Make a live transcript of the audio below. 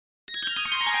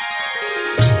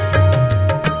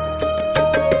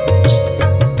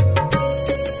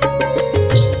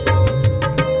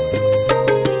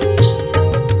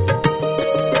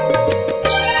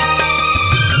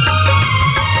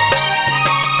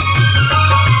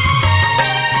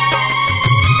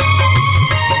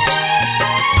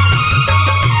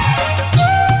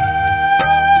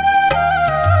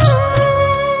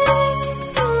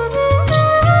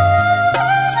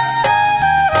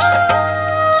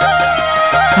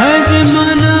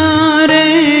मन रे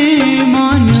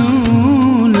मान्यू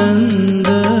नंद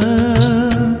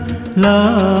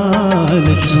लाल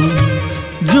छो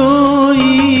जोई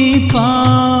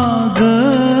पाग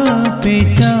पे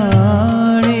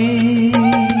चाड़े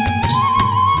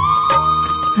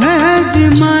हैज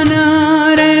मन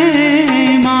रे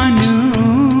मान्यू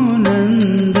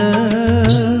नंद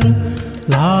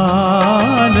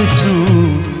लाल छो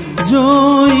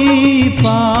जोई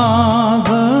पाग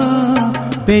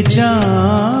पे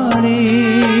चाड़े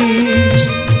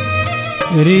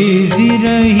रीजी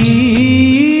रही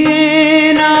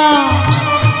ना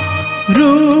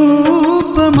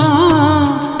रूप मां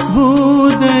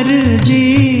भूदर जी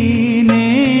ने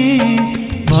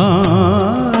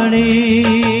भाड़े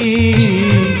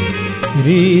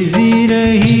रीजी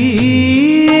रही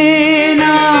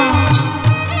ना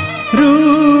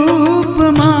रूप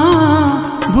मां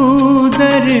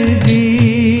भूदर जी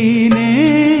ने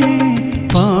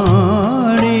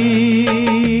भाड़े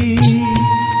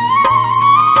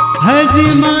हज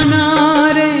मना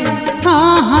रे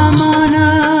आहा मना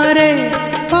रे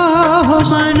आहो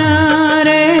मना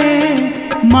रे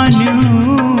मान्यू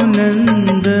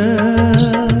नंद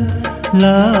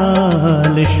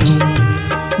लाल छो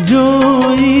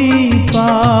जोई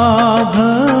पाग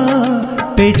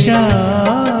पे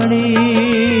चाड़े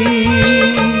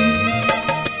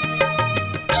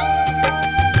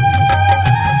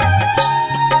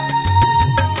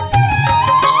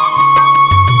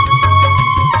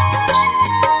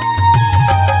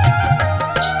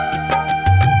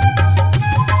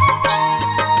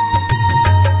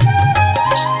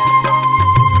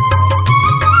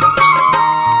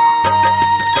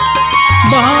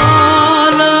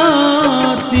बाला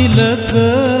तिलक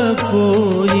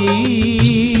कोई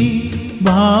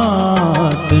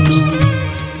भात नु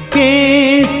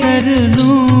केसर नु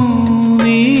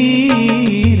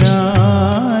वीराजे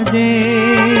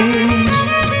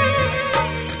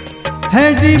है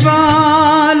जी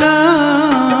बाला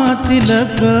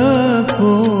तिलक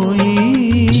कोई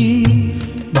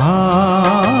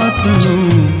भात नु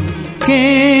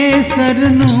केसर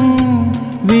नु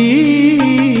वीराजे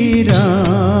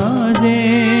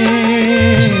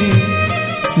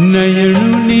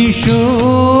नयनुनी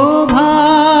शोभा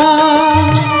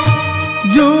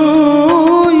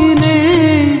जोईने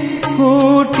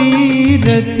कोटि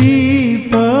रति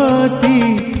पति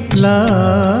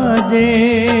लाजे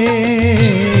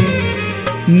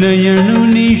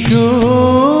नयनुनी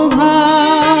शोभा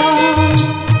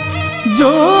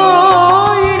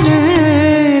जोईने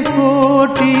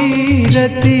कोटि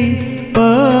रति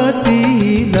पति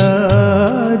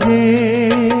लाजे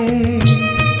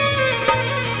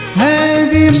है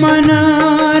री मना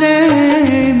रे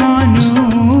मान्यू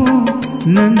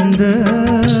नंद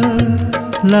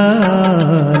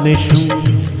लाल छो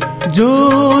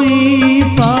जोई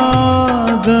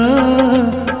पाग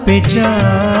पे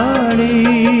चाड़े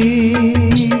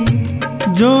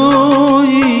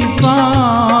जोई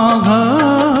पाग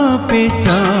पे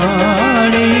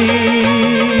चाड़े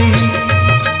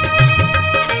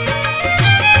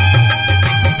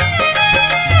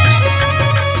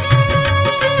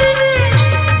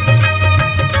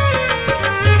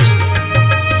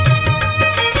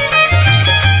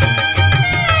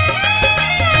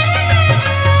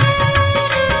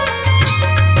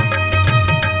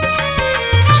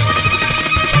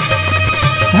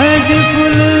हज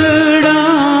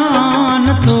फुलडान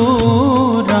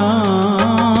तोरा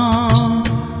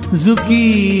झुकी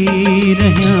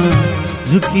रहिया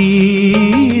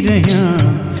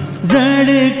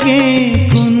जड़ के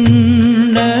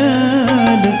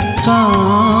कुंडल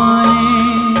काने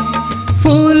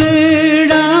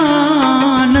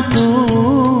फुलडान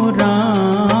तोरा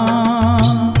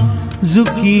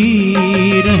झुकी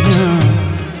रहिया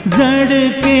जड़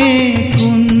के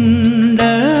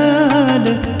कुंडल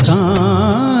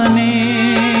काने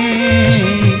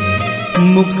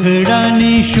मुखड़ा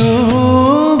ने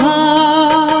शोभा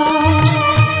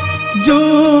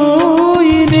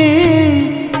जोईने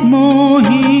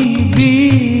मोही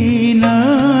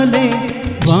बीनले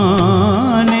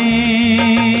वाने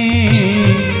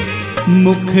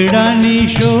मुखड़ा ने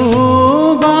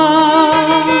शोभा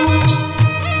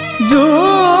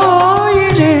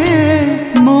जोईने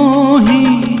मोही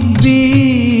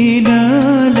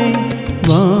बीनले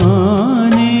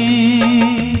वाने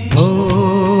ओ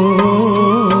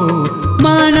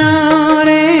मना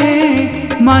रे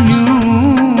मान्यू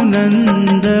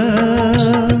नंद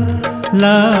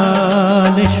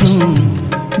लाल छो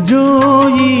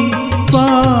जोई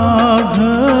पाघ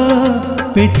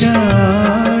पे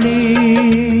चाड़े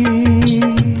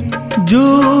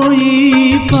जोई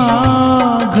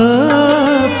पाघ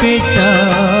पे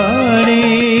चाड़े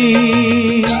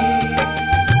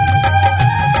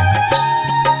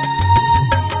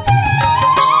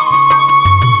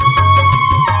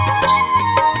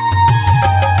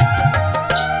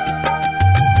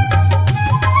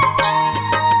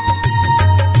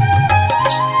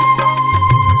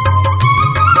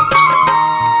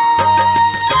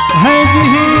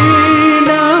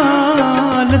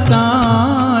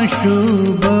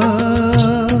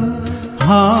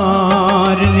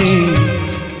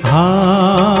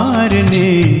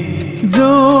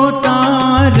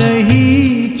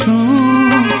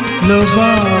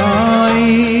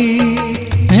लोबाई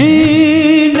है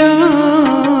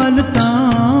डालता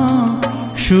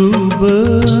शुभ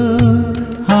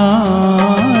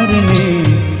हारने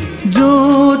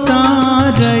जोता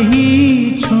रही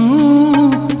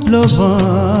छूं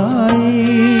लोबाई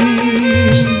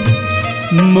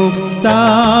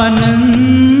मुक्तानंद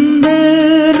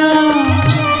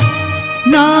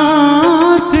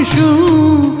नाथ शू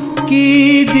की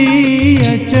दिय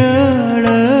चढ़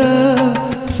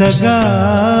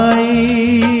सगाई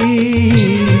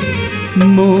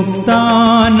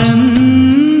मुक्तानंद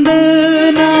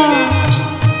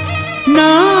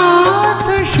नाथ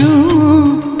शू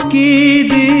की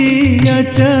दिय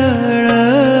चढ़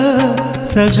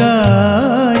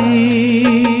सगाई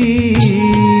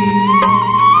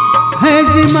है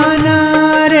जी मना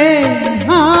रे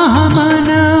हाँ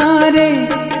मना रे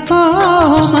ओ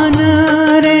मना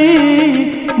रे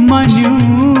मन्यु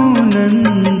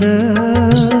नंद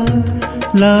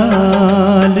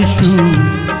लाल शू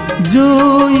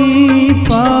जोई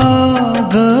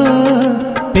पाग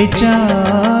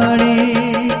पिचाड़े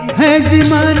है जी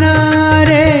मना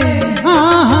रे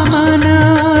हाँ मना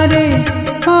रे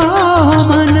ओ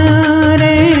मना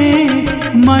रे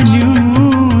मन्यु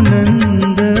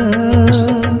नंद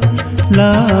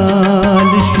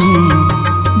लाल शू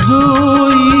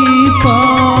जोई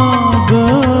पाग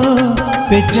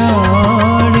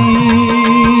पिचाड़े।